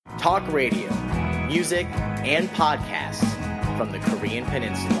Talk radio, music, and podcasts from the Korean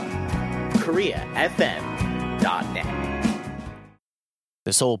Peninsula. KoreaFM.net.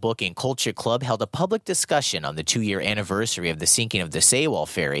 The Seoul Book and Culture Club held a public discussion on the 2-year anniversary of the sinking of the Sewol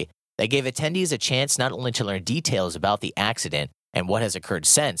ferry that gave attendees a chance not only to learn details about the accident and what has occurred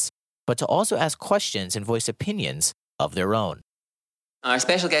since, but to also ask questions and voice opinions of their own. Our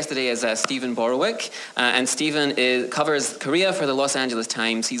special guest today is Stephen Borowick, and Stephen covers Korea for the Los Angeles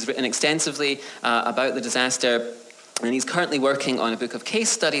Times. He's written extensively about the disaster, and he's currently working on a book of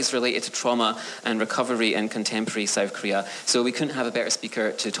case studies related to trauma and recovery in contemporary South Korea. So we couldn't have a better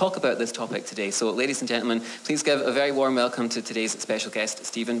speaker to talk about this topic today. So ladies and gentlemen, please give a very warm welcome to today's special guest,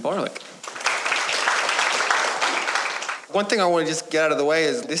 Stephen Borowick. One thing I want to just get out of the way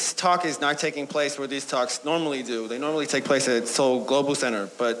is this talk is not taking place where these talks normally do. They normally take place at Seoul Global Center,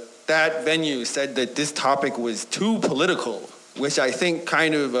 but that venue said that this topic was too political, which I think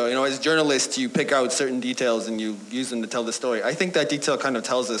kind of, as journalists, you pick out certain details and you use them to tell the story. I think that detail kind of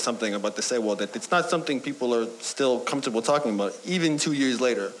tells us something about the Sewol, that it's not something people are still comfortable talking about, even 2 years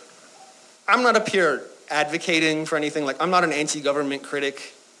later. I'm not up here advocating for anything. I'm not an anti-government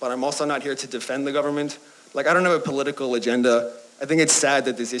critic, but I'm also not here to defend the government. I don't have a political agenda. I think it's sad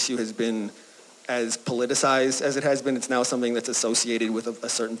that this issue has been as politicized as it has been. It's now something that's associated with a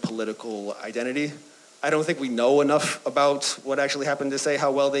certain political identity. I don't think we know enough about what actually happened to say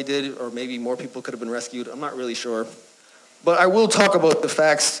how well they did, or maybe more people could have been rescued. I'm not really sure. But I will talk about the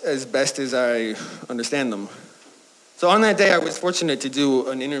facts as best as I understand them. So on that day, I was fortunate to do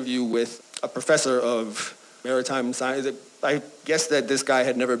an interview with a professor of maritime science. I guess that this guy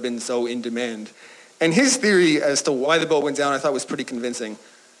had never been so in demand. And his theory as to why the boat went down, I thought was pretty convincing.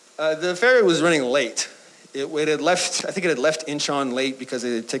 The ferry was running late. It had left Incheon late because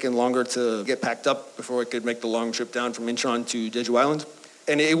it had taken longer to get packed up before it could make the long trip down from Incheon to Jeju Island.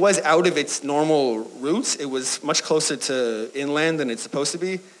 And it was out of its normal routes. It was much closer to inland than it's supposed to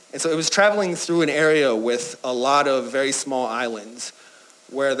be. And so it was traveling through an area with a lot of very small islands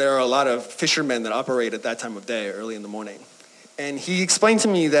where there are a lot of fishermen that operate at that time of day, early in the morning. And he explained to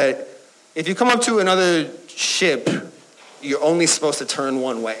me that if you come up to another ship, you're only supposed to turn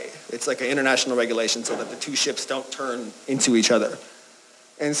one way. It's like an international regulation so that the two ships don't turn into each other.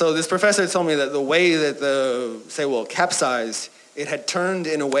 And so this professor told me that the way that the Sewol capsized, it had turned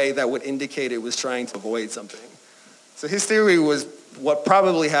in a way that would indicate it was trying to avoid something. So his theory was what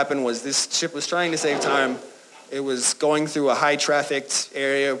probably happened was this ship was trying to save time. It was going through a high-trafficked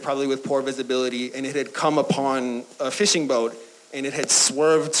area, probably with poor visibility, and it had come upon a fishing boat, and it had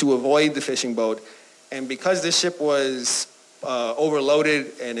swerved to avoid the fishing boat. And because this ship was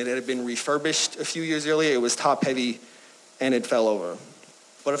overloaded and it had been refurbished a few years earlier, it was top-heavy, and it fell over.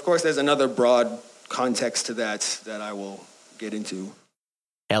 But of course, there's another broad context to that I will get into.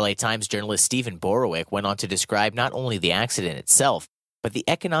 LA Times journalist Stephen Borowick went on to describe not only the accident itself, but the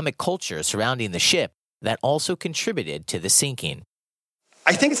economic culture surrounding the ship that also contributed to the sinking.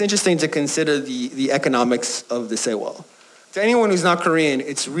 I think it's interesting to consider the economics of the Sewol. To anyone who's not Korean,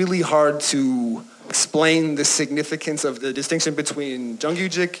 it's really hard to explain the significance of the distinction between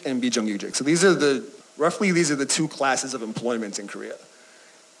Jeongyujik and Bijeongyujik. So these are the two classes of employment in Korea.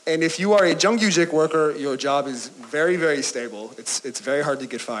 And if you are a Jeongyujik worker, your job is very, very stable. It's very hard to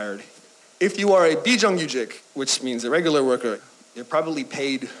get fired. If you are a Bijeongyujik, which means a regular worker, you're probably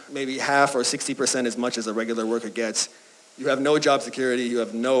paid maybe half or 60% as much as a regular worker gets. You have no job security, you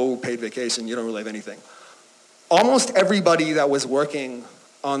have no paid vacation, you don't really have anything. Almost everybody that was working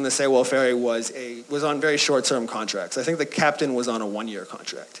on the Sewol ferry was on very short-term contracts. I think the captain was on a 1-year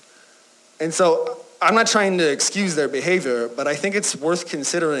contract. And so I'm not trying to excuse their behavior, but I think it's worth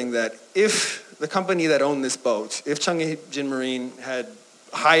considering that if the company that owned this boat, if Cheonghae Marine had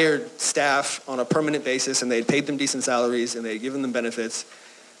hired staff on a permanent basis and they had paid them decent salaries and they had given them benefits,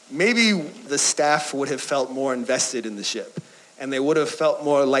 maybe the staff would have felt more invested in the ship and they would have felt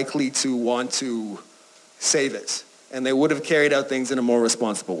more likely to want to save it, and they would have carried out things in a more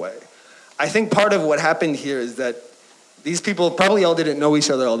responsible way. I think part of what happened here is that these people probably all didn't know each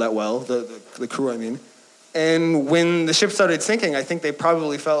other all that well, the crew, I mean. And when the ship started sinking, I think they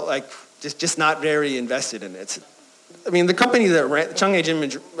probably felt like just not very invested in it. I mean, the company that ran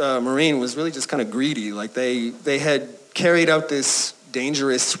Cheonghae Marine was really just kind of greedy. They had carried out this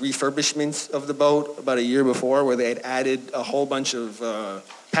dangerous refurbishment of the boat about a year before where they had added a whole bunch of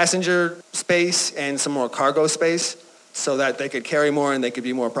passenger space and some more cargo space so that they could carry more and they could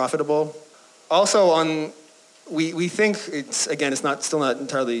be more profitable. Also, we think it's still not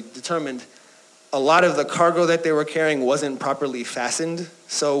entirely determined. A lot of the cargo that they were carrying wasn't properly fastened.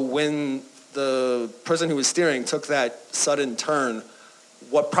 So when the person who was steering took that sudden turn,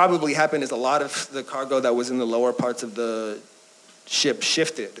 what probably happened is a lot of the cargo that was in the lower parts of the ship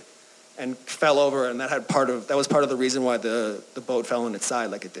shifted and fell over, and that was part of the reason why the boat fell on its side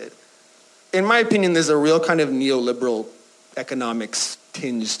like it did. In my opinion, there's a real kind of neoliberal economics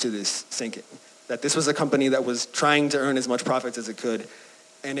tinge to this sinking. That this was a company that was trying to earn as much profits as it could,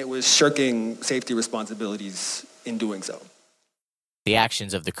 and it was shirking safety responsibilities in doing so. The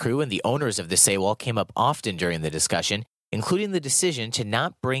actions of the crew and the owners of the Sewol came up often during the discussion, including the decision to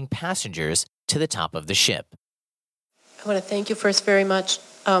not bring passengers to the top of the ship. I want to thank you first very much.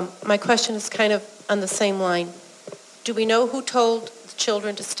 My question is kind of on the same line. Do we know who told the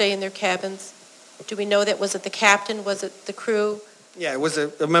children to stay in their cabins? Do we know that? Was it the captain? Was it the crew? Yeah, it was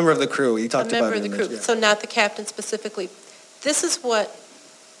a member of the crew. He talked about it. A member of the crew, so not the captain specifically. This is what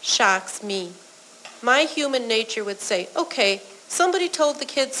shocks me. My human nature would say, okay, somebody told the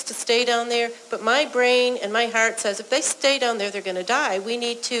kids to stay down there, but my brain and my heart says if they stay down there, they're going to die. We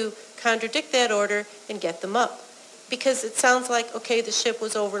need to contradict that order and get them up. Because it sounds like, okay, the ship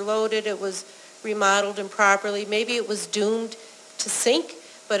was overloaded, it was remodeled improperly, maybe it was doomed to sink,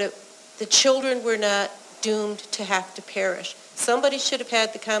 but the children were not doomed to have to perish. Somebody should have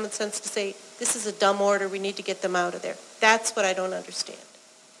had the common sense to say, this is a dumb order, we need to get them out of there. That's what I don't understand.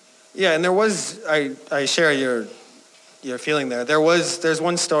 Yeah, and there was, I share your feeling there. There's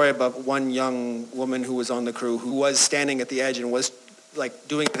one story about one young woman who was on the crew who was standing at the edge and was like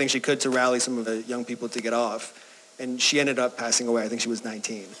doing everything she could to rally some of the young people to get off. And she ended up passing away. I think she was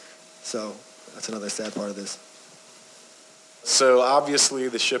 19. So that's another sad part of this. So obviously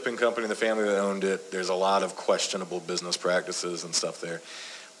the shipping company, the family that owned it, there's a lot of questionable business practices and stuff there.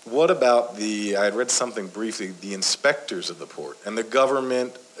 What about I had read something briefly, the inspectors of the port and the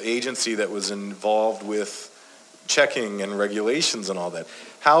government agency that was involved with checking and regulations and all that?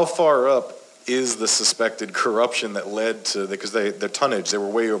 How far up is the suspected corruption that led to, because the tonnage, they were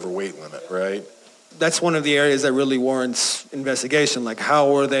way over weight limit, right? That's one of the areas that really warrants investigation. Like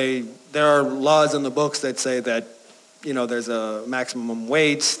how were there are laws in the books that say that, you know, there's a maximum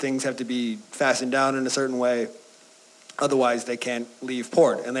weight, things have to be fastened down in a certain way, otherwise they can't leave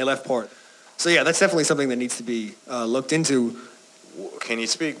port, and they left port. So yeah, that's definitely something that needs to be looked into. Can you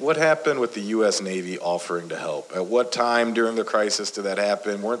speak, what happened with the U.S. Navy offering to help? At what time during the crisis did that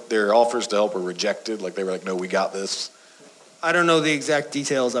happen? Weren't their offers to help were rejected? Like they were like, no, we got this? I don't know the exact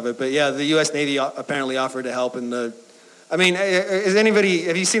details of it, but yeah, the U.S. Navy apparently offered to help. Have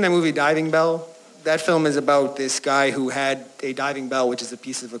you seen that movie Diving Bell? That film is about this guy who had a diving bell, which is a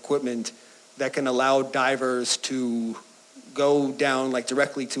piece of equipment that can allow divers to go down like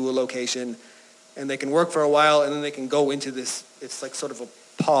directly to a location, and they can work for a while, and then they can go into this, it's like sort of a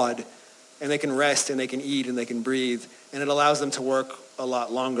pod, and they can rest, and they can eat, and they can breathe, and it allows them to work a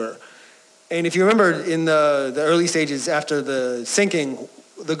lot longer. And if you remember, in the early stages after the sinking,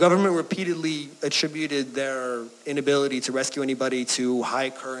 the government repeatedly attributed their inability to rescue anybody to high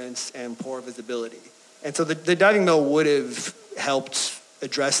currents and poor visibility. And so the diving bell would have helped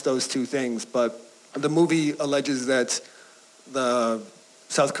address those two things, but the movie alleges that the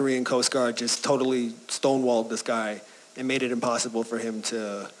South Korean Coast Guard just totally stonewalled this guy and made it impossible for him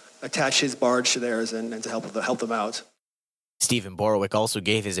to attach his barge to theirs and to help them out. Stephen Borowick also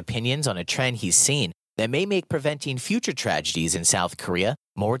gave his opinions on a trend he's seen that may make preventing future tragedies in South Korea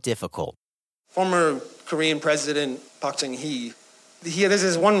more difficult. Former Korean President Park Chung-hee, there's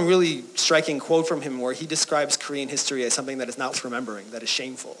this one really striking quote from him where he describes Korean history as something that is not worth remembering, that is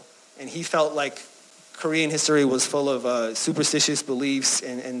shameful. And he felt like Korean history was full of superstitious beliefs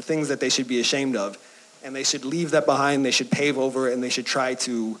and things that they should be ashamed of. And they should leave that behind, they should pave over it, and they should try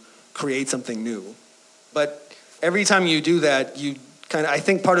to create something new. But every time you do that, I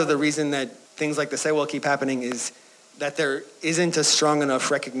think part of the reason that things like the Sewol keep happening is that there isn't a strong enough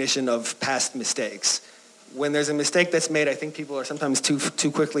recognition of past mistakes. When there's a mistake that's made, I think people are sometimes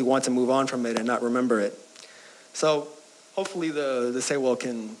too quickly want to move on from it and not remember it. So hopefully the Sewol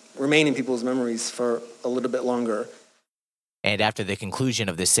can remain in people's memories for a little bit longer. And after the conclusion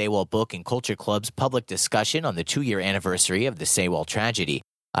of the Sewol Book and Culture Club's public discussion on the 2-year anniversary of the Sewol tragedy,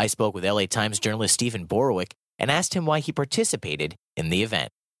 I spoke with LA Times journalist Stephen Borowick and asked him why he participated in the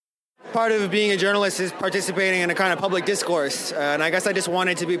event. Part of being a journalist is participating in a kind of public discourse, and I guess I just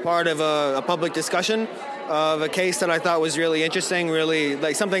wanted to be part of a public discussion of a case that I thought was really interesting, really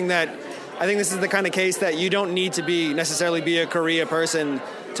like something that I think this is the kind of case that you don't need to necessarily be a Korea person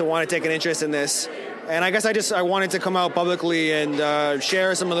to want to take an interest in this. And I guess I wanted to come out publicly and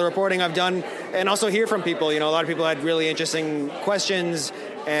share some of the reporting I've done and also hear from people. You know, a lot of people had really interesting questions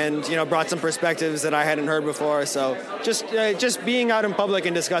and, you know, brought some perspectives that I hadn't heard before. So just being out in public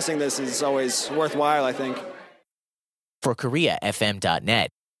and discussing this is always worthwhile, I think. For KoreaFM.net,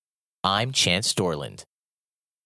 I'm Chance Dorland.